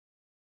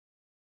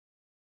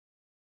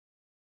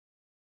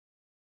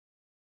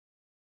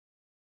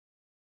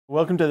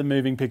Welcome to the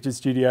Moving Pictures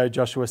Studio,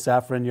 Joshua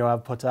Safran,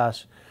 Yoav,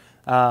 Potash.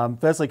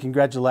 Firstly,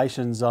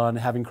 congratulations on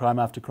having Crime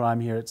After Crime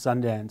here at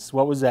Sundance.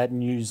 What was that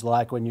news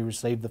like when you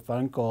received the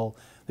phone call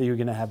that you were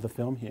going to have the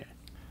film here?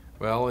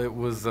 Well, it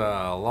was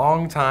a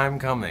long time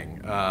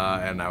coming,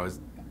 and I was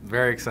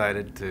very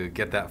excited to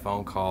get that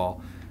phone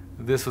call.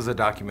 This was a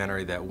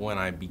documentary that when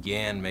I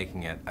began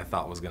making it, I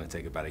thought was going to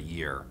take about a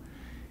year,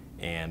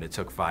 and it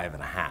took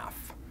 5.5.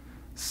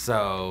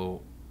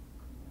 So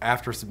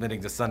after submitting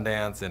to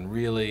Sundance and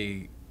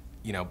really,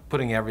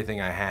 putting everything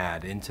I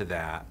had into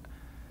that,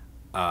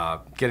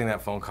 getting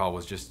that phone call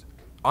was just,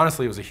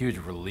 honestly, it was a huge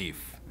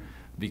relief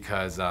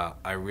because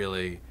I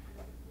really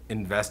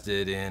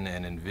invested in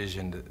and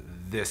envisioned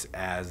this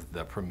as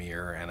the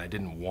premiere, and I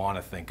didn't want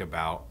to think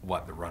about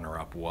what the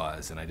runner-up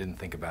was, and I didn't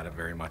think about it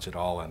very much at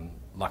all, and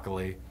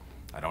luckily,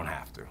 I don't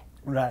have to.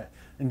 Right.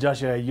 And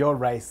Joshua, your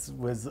race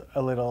was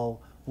a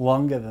little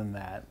longer than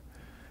that.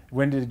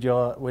 When did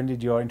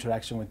your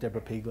interaction with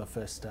Deborah Piegler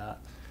first start?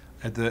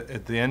 At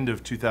the end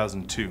of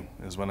 2002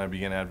 is when I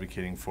began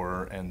advocating for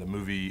her, and the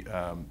movie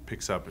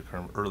picks up at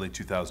early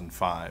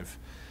 2005.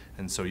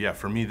 And so, yeah,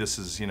 for me, this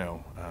is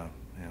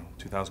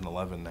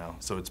 2011 now.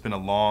 So it's been a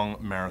long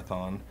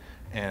marathon,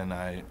 and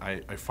I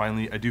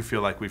do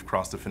feel like we've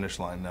crossed the finish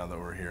line now that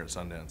we're here at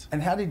Sundance.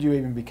 And how did you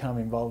even become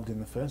involved in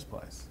the first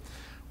place?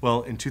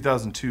 Well, in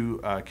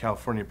 2002,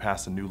 California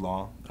passed a new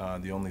law,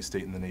 the only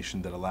state in the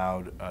nation that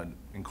allowed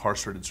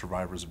incarcerated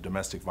survivors of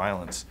domestic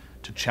violence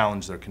to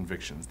challenge their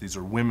convictions. These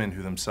are women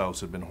who themselves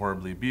had been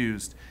horribly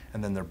abused,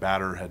 and then their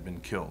batterer had been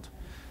killed.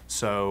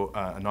 So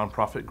a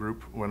nonprofit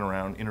group went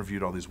around,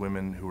 interviewed all these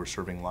women who were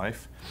serving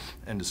life,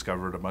 and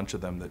discovered a bunch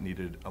of them that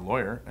needed a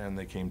lawyer, and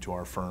they came to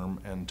our firm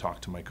and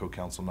talked to my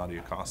co-counsel,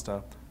 Nadia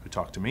Costa, who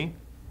talked to me,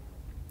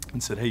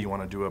 and said, hey, you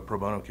want to do a pro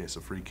bono case,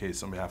 a free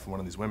case on behalf of one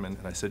of these women?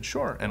 And I said,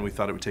 sure. And we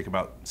thought it would take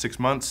about 6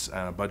 months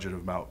and a budget of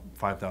about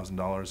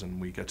 $5,000,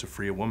 and we got to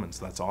free a woman,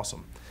 so that's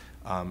awesome.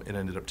 It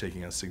ended up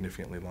taking us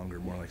significantly longer,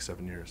 more like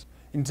 7 years.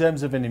 In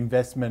terms of an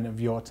investment of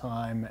your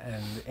time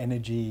and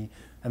energy,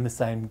 and the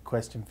same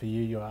question for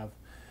you, Yoav,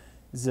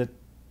 is it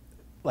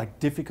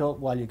difficult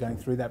while you're going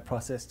through that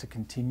process to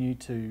continue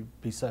to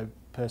be so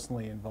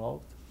personally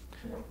involved?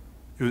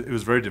 It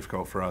was very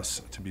difficult for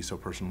us to be so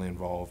personally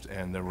involved,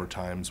 and there were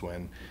times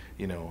when,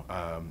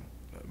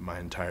 my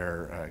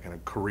entire kind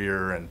of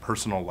career and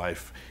personal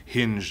life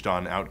hinged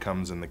on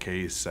outcomes in the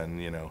case,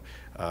 and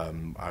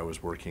I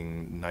was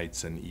working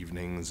nights and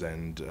evenings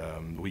and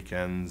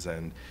weekends,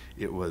 and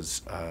it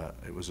was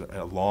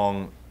a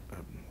long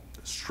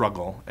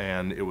struggle,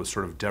 and it was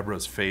sort of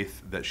Deborah's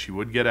faith that she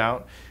would get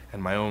out,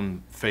 and my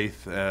own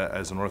faith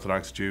as an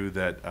Orthodox Jew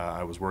that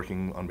I was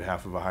working on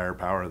behalf of a higher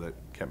power that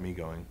kept me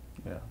going.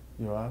 Yeah.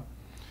 You are?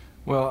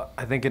 Well,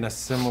 I think in a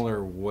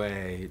similar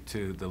way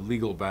to the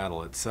legal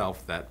battle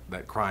itself that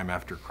Crime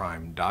After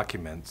Crime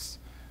documents,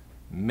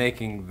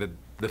 making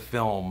the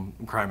film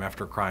Crime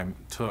After Crime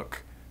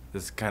took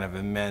this kind of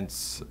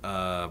immense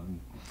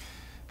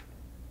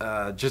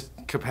just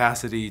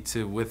capacity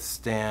to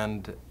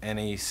withstand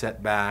any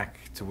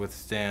setback, to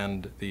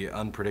withstand the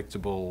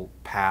unpredictable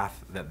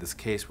path that this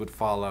case would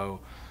follow,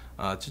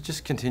 to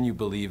just continue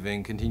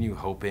believing, continue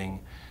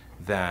hoping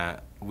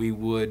that we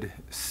would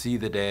see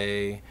the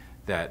day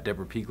that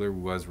Deborah Piegler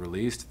was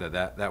released,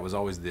 that was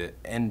always the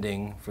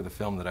ending for the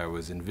film that I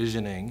was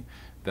envisioning,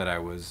 that I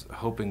was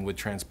hoping would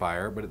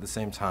transpire, but at the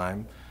same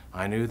time,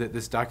 I knew that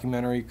this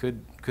documentary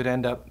could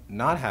end up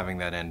not having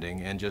that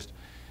ending, and just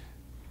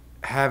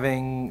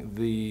having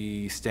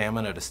the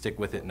stamina to stick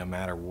with it no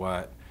matter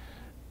what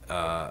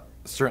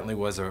certainly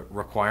was a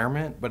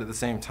requirement, but at the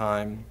same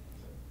time,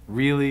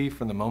 really,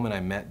 from the moment I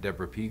met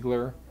Deborah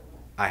Piegler,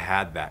 I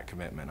had that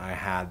commitment. I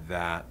had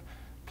that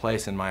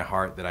place in my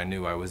heart that I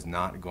knew I was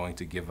not going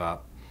to give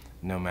up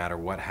no matter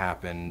what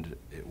happened,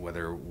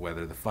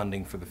 whether the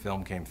funding for the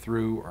film came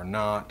through or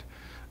not,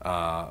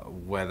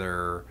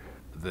 whether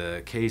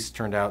the case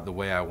turned out the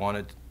way I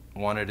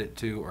wanted it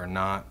to or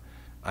not.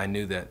 I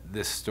knew that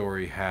this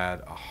story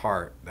had a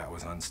heart that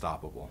was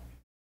unstoppable.